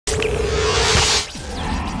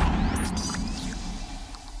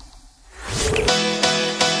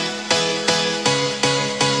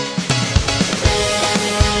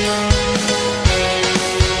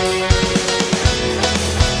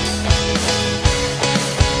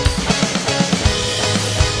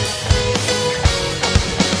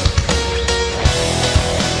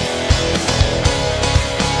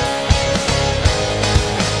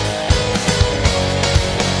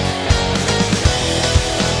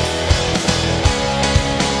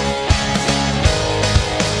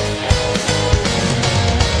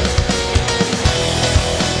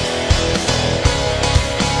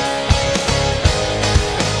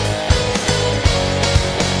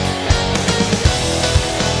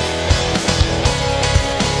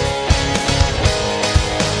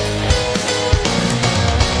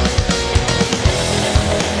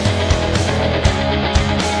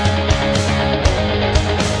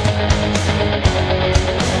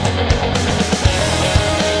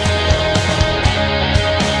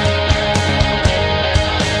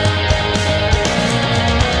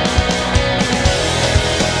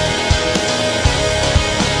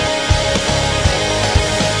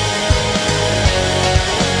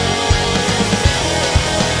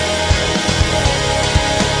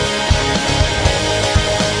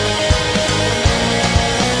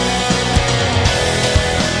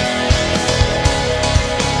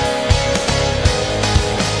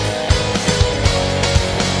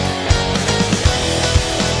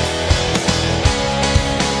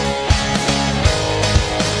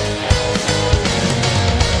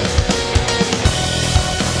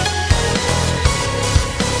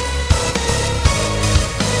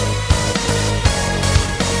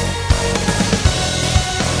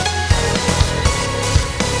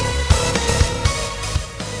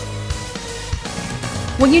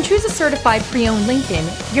When you choose a certified pre-owned Lincoln,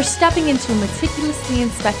 you're stepping into a meticulously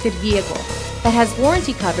inspected vehicle that has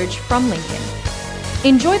warranty coverage from Lincoln.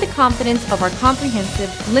 Enjoy the confidence of our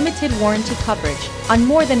comprehensive, limited warranty coverage on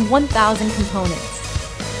more than 1,000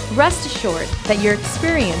 components. Rest assured that your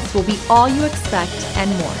experience will be all you expect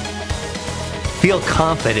and more. Feel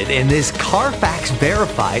confident in this Carfax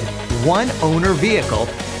verified one-owner vehicle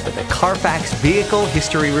with the Carfax Vehicle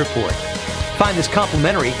History Report. Find this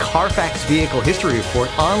complimentary Carfax Vehicle History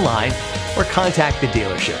Report online or contact the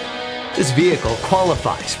dealership. This vehicle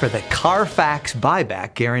qualifies for the Carfax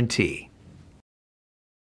Buyback Guarantee.